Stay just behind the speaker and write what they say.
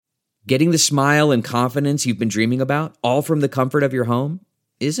Getting the smile and confidence you've been dreaming about, all from the comfort of your home,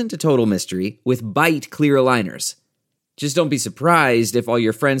 isn't a total mystery with Byte clear aligners. Just don't be surprised if all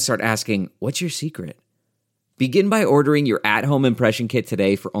your friends start asking, "What's your secret?" Begin by ordering your at-home impression kit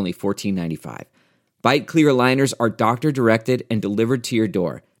today for only $14.95. Byte clear aligners are doctor-directed and delivered to your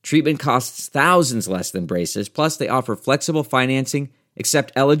door. Treatment costs thousands less than braces, plus they offer flexible financing,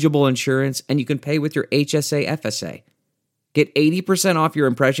 accept eligible insurance, and you can pay with your HSA FSA. Get 80% off your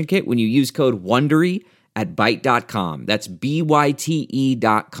impression kit when you use code WONDERY at Byte.com. That's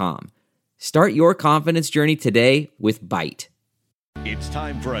BYTE.com. Start your confidence journey today with Byte. It's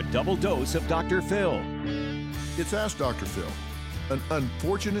time for a double dose of Dr. Phil. It's Ask Dr. Phil. An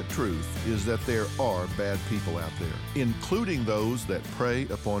unfortunate truth is that there are bad people out there, including those that prey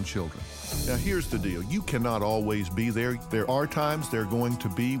upon children. Now, here's the deal. You cannot always be there. There are times they're going to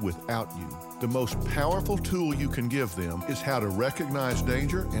be without you. The most powerful tool you can give them is how to recognize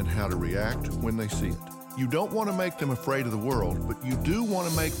danger and how to react when they see it. You don't want to make them afraid of the world, but you do want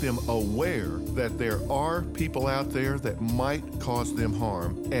to make them aware that there are people out there that might cause them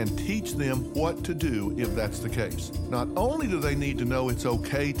harm and teach them what to do if that's the case. Not only do they need to know it's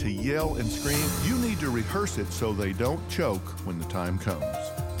okay to yell and scream, you need to rehearse it so they don't choke when the time comes.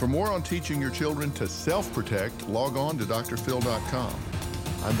 For more on teaching your children to self-protect, log on to drphil.com.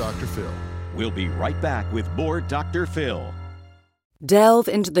 I'm Dr. Phil. We'll be right back with more Dr. Phil. Delve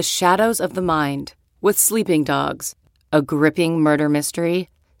into the shadows of the mind with Sleeping Dogs, a gripping murder mystery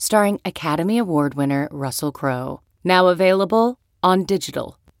starring Academy Award winner Russell Crowe. Now available on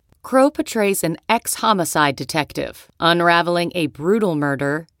digital. Crowe portrays an ex-homicide detective unraveling a brutal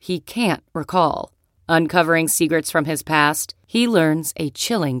murder he can't recall. Uncovering secrets from his past, he learns a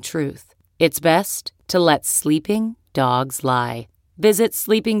chilling truth. It's best to let sleeping dogs lie. Visit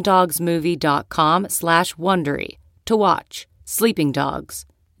sleepingdogsmovie.com/Wondery to watch Sleeping Dogs,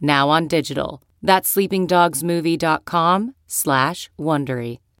 now on digital. That's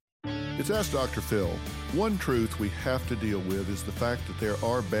sleepingdogsmovie.com/Wondery. It's Ask Dr. Phil. One truth we have to deal with is the fact that there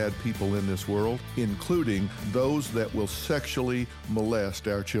are bad people in this world, including those that will sexually molest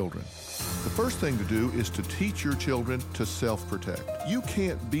our children. The first thing to do is to teach your children to self-protect. You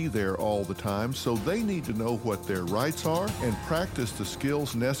can't be there all the time, so they need to know what their rights are and practice the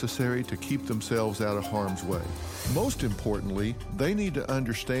skills necessary to keep themselves out of harm's way. Most importantly, they need to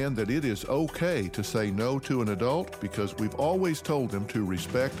understand that it is okay to say no to an adult because we've always told them to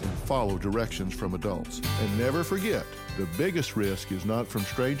respect and follow directions from adults. And never forget, the biggest risk is not from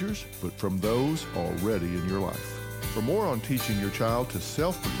strangers, but from those already in your life. For more on teaching your child to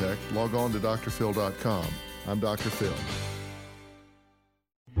self-protect, log on to drphil.com. I'm Dr. Phil.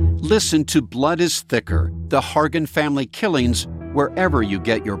 Listen to Blood is Thicker, The Hargan Family Killings, wherever you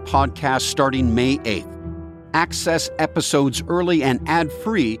get your podcast starting May 8th. Access episodes early and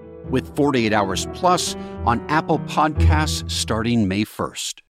ad-free with 48 Hours Plus on Apple Podcasts starting May 1st.